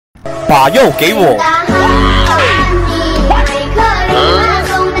把肉给我。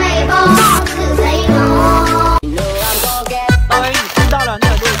大卫，你听到了，你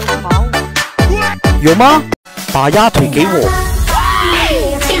耳朵有东西毛。有吗？把鸭腿给我。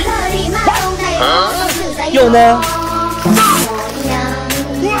肉呢？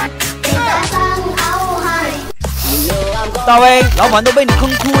大卫，老板都被你坑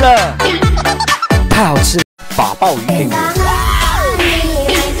哭了。太好吃了，把鲍鱼给我。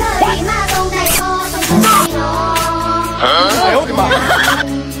哎呦我的妈！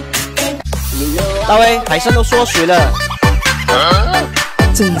大卫，海参都缩水了。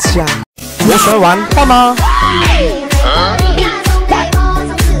真香！我喜欢玩换吗？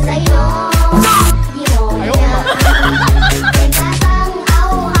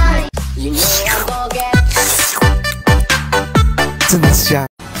真香！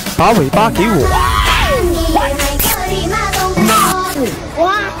把尾巴给我。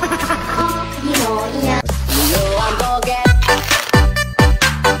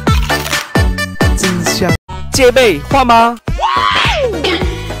真香！戒备换吗？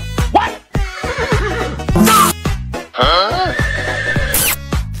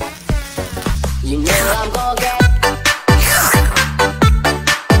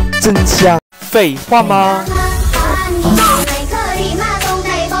真香！肺换吗？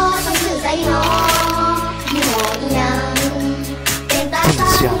真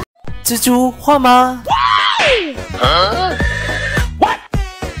香！蜘蛛换吗？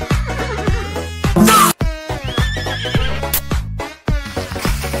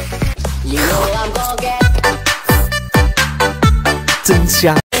真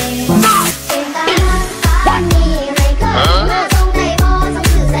香！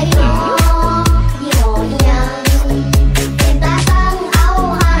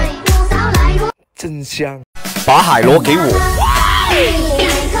真香！把海螺给我。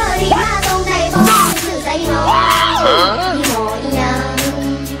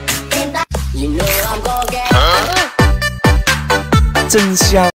真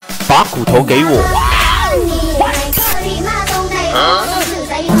香！把骨头给我。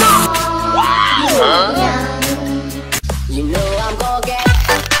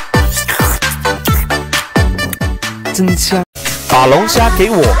真香！把龙虾给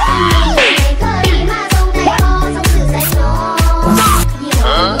我。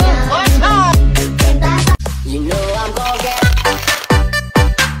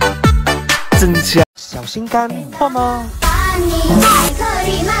真香！小心肝换吗？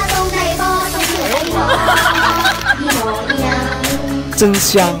真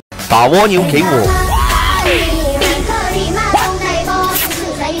香！把蜗牛给我。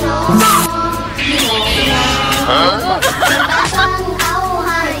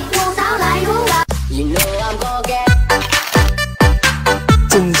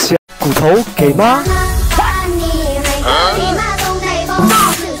真香！骨头给吗？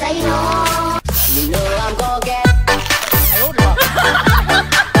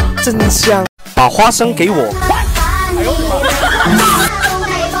真香！把花生给我。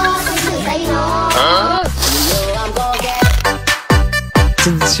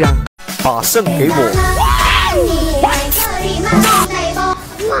真香！把肾给我。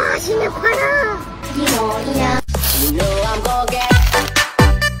哇，新年快乐！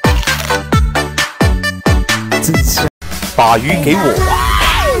真香！把鱼给我。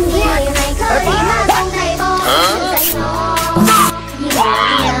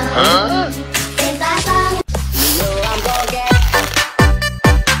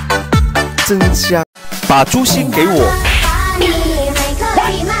真香！把猪心给我。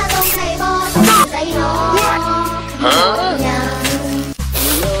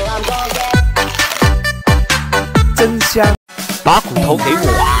真香！把骨头给我。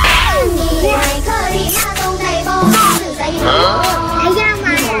哎呀妈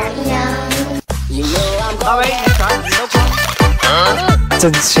呀！大卫，你喜欢你都帮。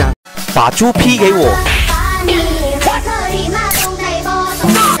真香！把猪皮给我。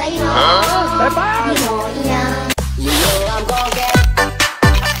拜拜。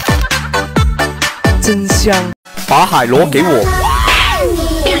真香！把海螺给我。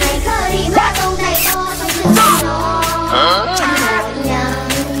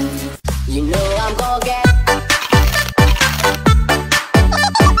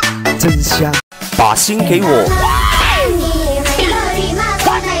真香！把心给我。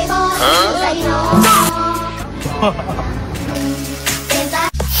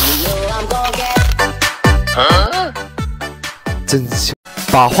真香！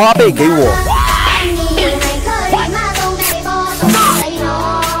把花贝给我。哎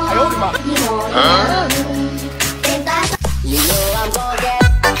呦我的妈！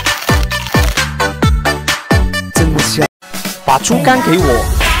把猪肝给我，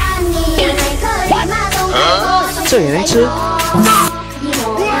这也能吃。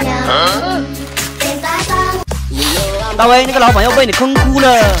大卫，那个老板要被你坑哭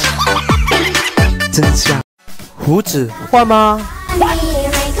了。真香。胡子换吗？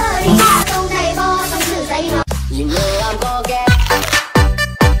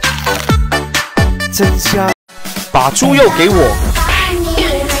真香。把猪肉给我，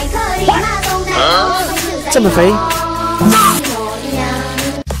这么肥。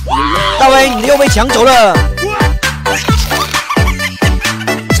大卫，你的肉被抢走了。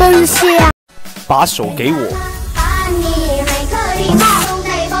真香。把手给我，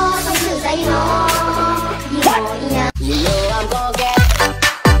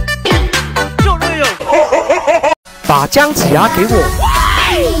把姜子牙给我，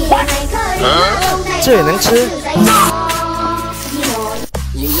这也能吃。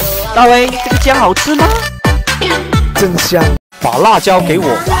大卫，这个姜好吃吗？真香。把辣椒给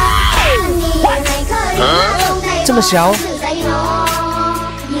我，这么小。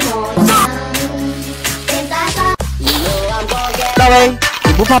大卫，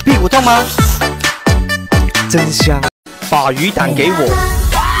你不怕屁股痛吗？真香。把鱼胆给我，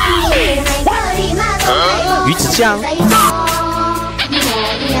鱼子酱。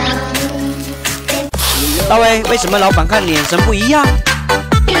大卫，为什么老板看你眼神不一样？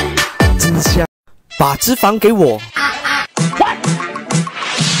真香。把脂肪给我，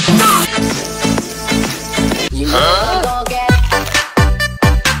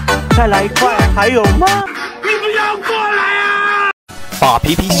再来一块，还有吗？你不要过来啊！把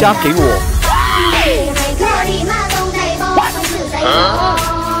皮皮虾给我，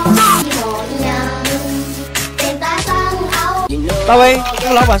大卫，这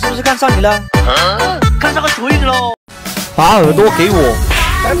个老板是不是看上你了？看上个锤子喽！把耳朵给我，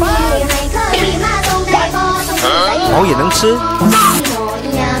毛也能吃。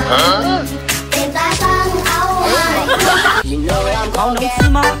毛能吃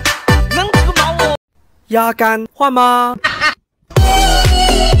吗？能吃个毛哦！鸭肝换吗？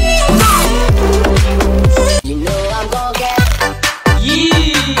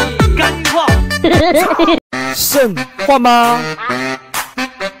咦，干话。肾换吗？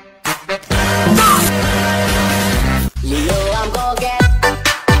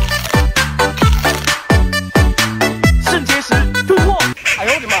肾结石突破！哎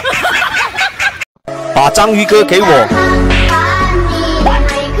呦我的妈！把章鱼哥给我，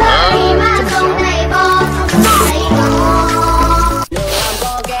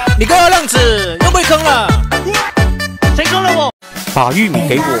你个浪子又被坑了！谁坑了我？把玉米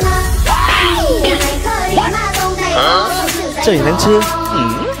给我，这也能吃。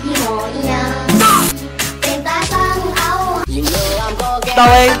大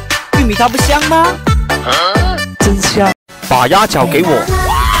卫，玉米它不香吗？真香。把鸭脚给我，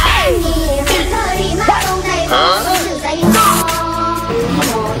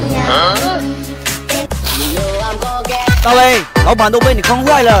大卫，老板都被你坑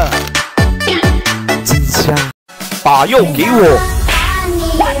坏了。真香。把肉给我，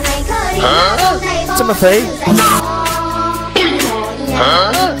这么肥。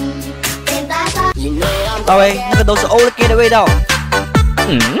大卫，那个都是欧了给的味道。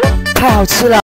太好吃了。